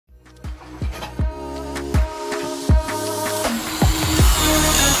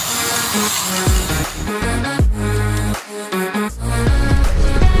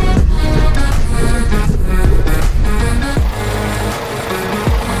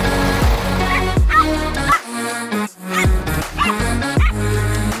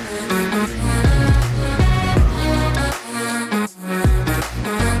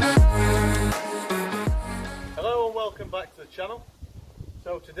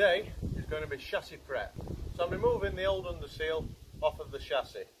today is going to be chassis prep. So I'm removing the old underseal off of the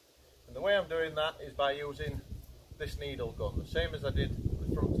chassis, and the way I'm doing that is by using this needle gun, the same as I did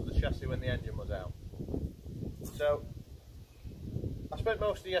the front of the chassis when the engine was out. So I spent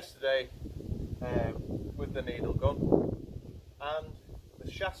most of yesterday with the needle gun, and the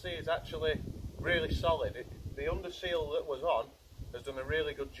chassis is actually really solid. The underseal that was on has done a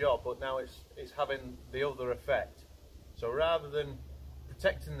really good job, but now it's having the other effect. So rather than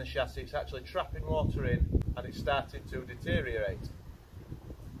protecting the chassis, it's actually trapping water in and it's starting to deteriorate.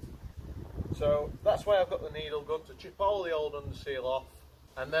 So that's why I've got the needle gun, to chip all the old underseal off,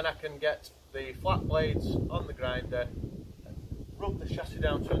 and then I can get the flat blades on the grinder, rub the chassis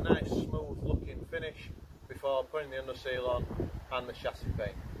down to a nice smooth looking finish before putting the underseal on and the chassis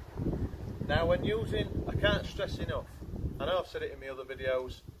paint. Now when using, I can't stress enough, I know I've said it in my other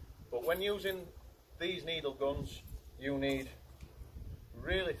videos, but when using these needle guns you need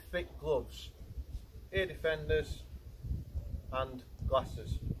really thick gloves, ear defenders and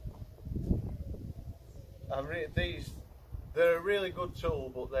glasses. They're a really good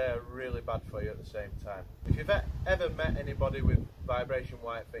tool, but they're really bad for you at the same time. If you've ever met anybody with vibration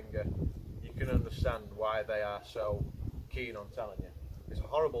white finger, you can understand why they are so keen on telling you. It's a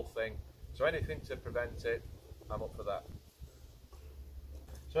horrible thing, so anything to prevent it, I'm up for that.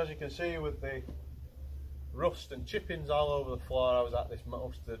 So as you can see, with the rust and chippings all over the floor, I was at this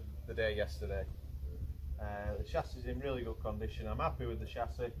most of the day yesterday. The chassis is in really good condition. I'm happy with the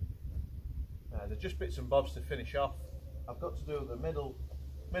chassis. There's just bits and bobs to finish off. I've got to do the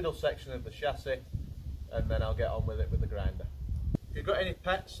middle section of the chassis, and then I'll get on with it with the grinder. If you've got any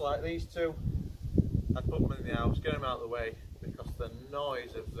pets like these two, I'd put them in the house, get them out of the way, because the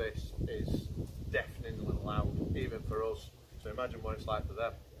noise of this is deafeningly loud, even for us. So imagine what it's like for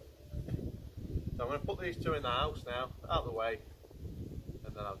them. So I'm going to put these two in the house now, out of the way,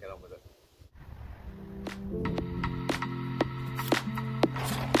 and then I'll get on with it.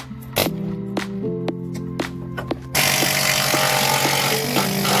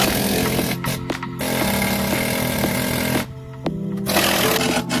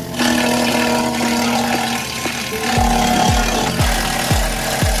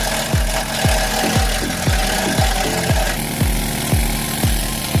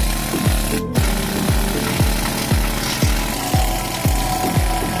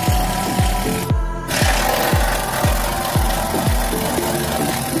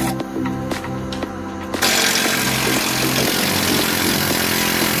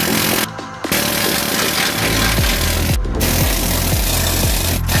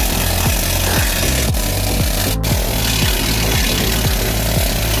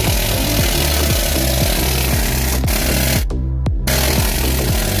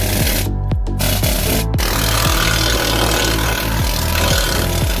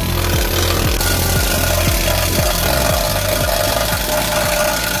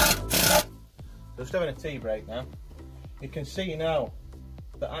 Just having a tea break now. You can see now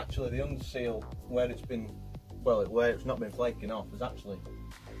that actually the underseal, where it's not been flaking off, has actually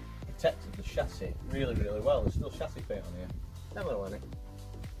protected the chassis really well. There's still chassis paint on here. Never any.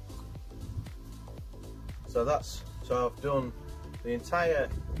 So I've done the entire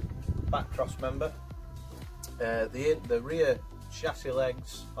back cross member, the rear chassis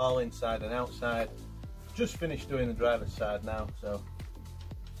legs, all inside and outside. Just finished doing the driver's side now, so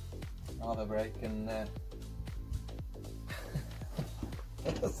I'll have a break and let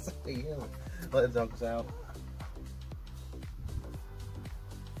the dogs out,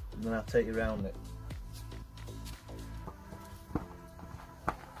 and then I'll take you around it.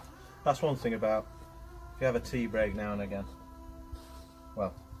 That's one thing about, if you have a tea break now and again,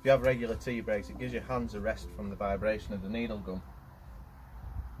 well, if you have regular tea breaks, it gives your hands a rest from the vibration of the needle gun.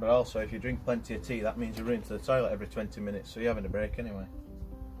 But also, if you drink plenty of tea, that means you're running to the toilet every 20 minutes, so you're having a break anyway.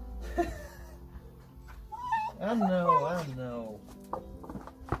 I know.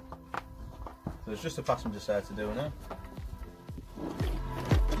 So there's just a passenger side to do now.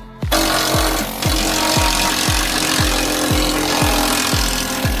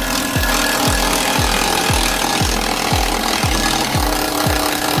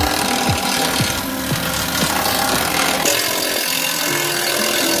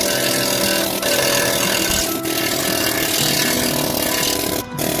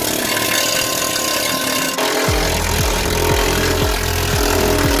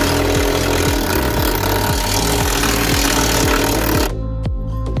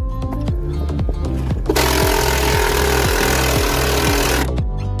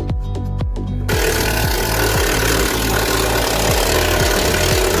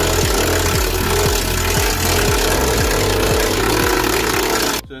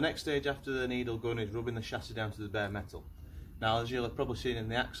 next stage after the needle gun is rubbing the chassis down to the bare metal. Now, as you'll have probably seen in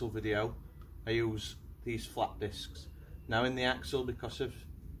the axle video, I use these flat discs. Now in the axle, because of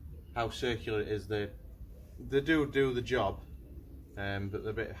how circular it is, they do the job, but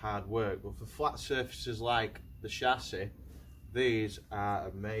they're a bit hard work. But for flat surfaces like the chassis, these are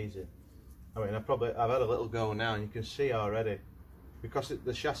amazing. I mean, I've had a little go now, and you can see already, because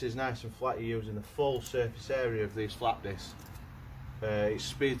the chassis is nice and flat, you're using the full surface area of these flat discs. It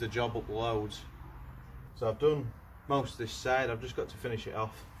speeds the job up loads. So I've done most of this side, I've just got to finish it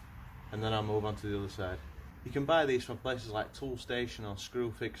off, and then I'll move on to the other side. You can buy these from places like Tool Station or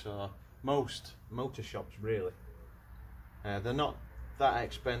Screwfix or most motor shops really. They're not that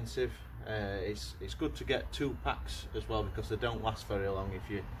expensive. It's good to get 2 packs as well, because they don't last very long if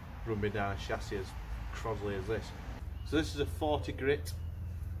you run me down a chassis as crosly as this. So this is a 40 grit,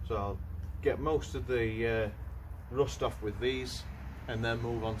 so I'll get most of the rust off with these and then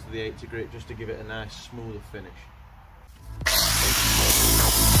move on to the 80 grit just to give it a nice smoother finish.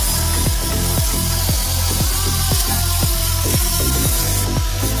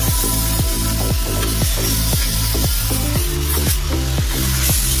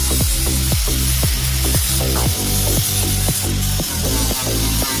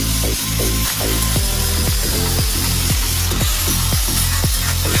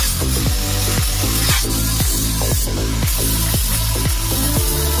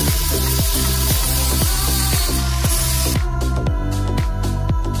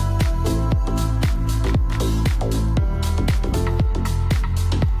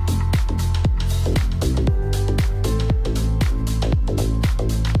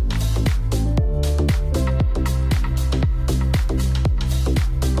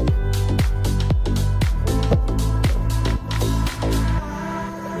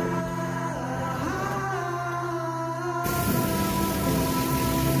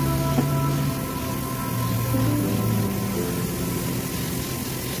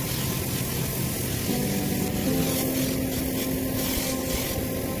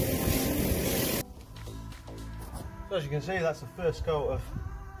 So as you can see, that's the first coat of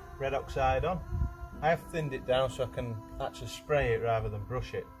red oxide on. I have thinned it down so I can actually spray it rather than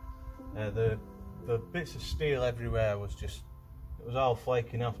brush it. The bits of steel everywhere was all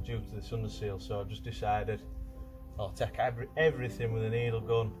flaking off due to this underseal, so I've just decided I'll take everything with a needle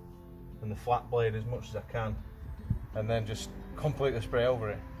gun and the flat blade as much as I can, and then just completely spray over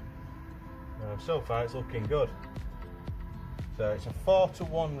it. So far it's looking good. So it's a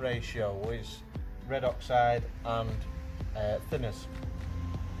 4:1 ratio with red oxide and thinners,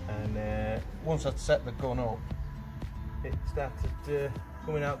 and once I'd set the gun up, it started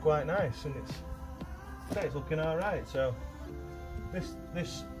coming out quite nice, and it's looking alright. So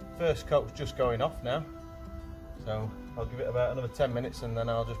this first coat's just going off now, so I'll give it about another 10 minutes and then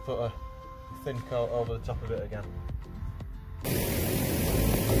I'll just put a thin coat over the top of it again.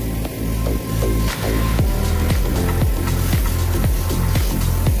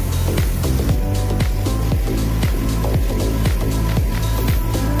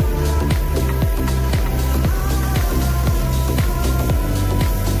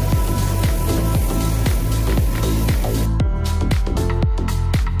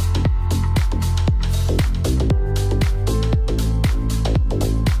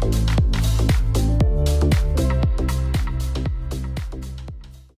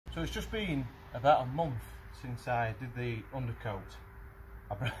 So it's just been about a month since I did the undercoat.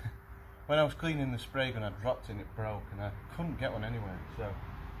 When I was cleaning the spray gun, I dropped it and it broke, and I couldn't get one anywhere. So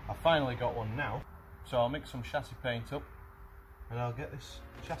I finally got one now. So I'll mix some chassis paint up and I'll get this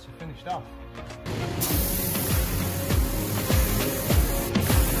chassis finished off.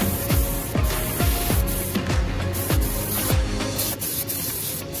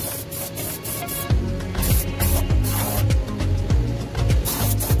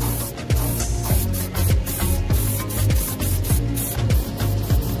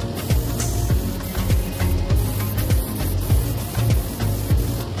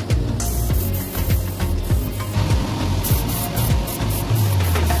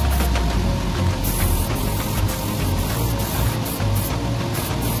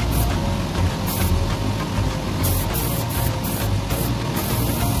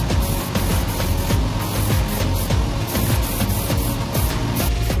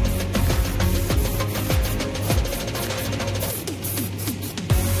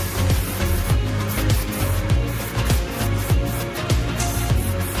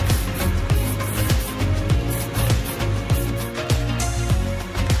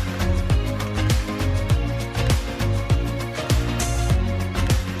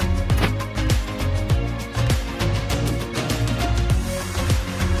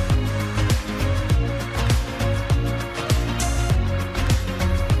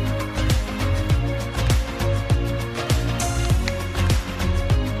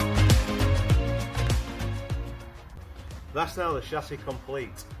 now the chassis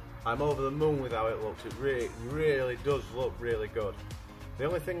complete. I'm over the moon with how it looks. It really does look really good. The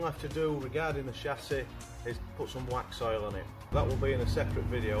only thing left to do regarding the chassis is put some wax oil on it. That will be in a separate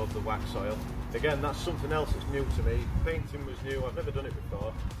video of the wax oil. Again, that's something else that's new to me. Painting was new, I've never done it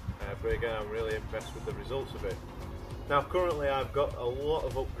before, but again, I'm really impressed with the results of it. Now currently I've got a lot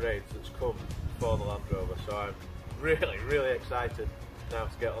of upgrades that's come for the Land Rover, so I'm really excited now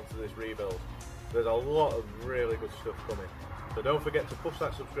to get onto this rebuild. There's a lot of really good stuff coming, so don't forget to push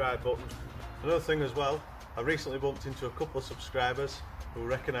that subscribe button. Another thing as well, I recently bumped into a couple of subscribers who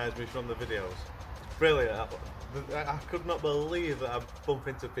recognise me from the videos. It's brilliant. I could not believe that I bump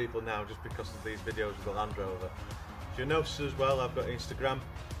into people now just because of these videos with the Land Rover. If you notice as well, I've got Instagram.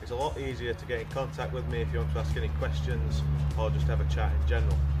 It's a lot easier to get in contact with me if you want to ask any questions or just have a chat in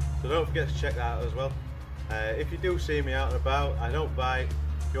general. So don't forget to check that out as well. If you do see me out and about, I don't bite.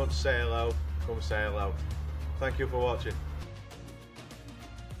 If you want to say hello, come say hello. Thank you for watching.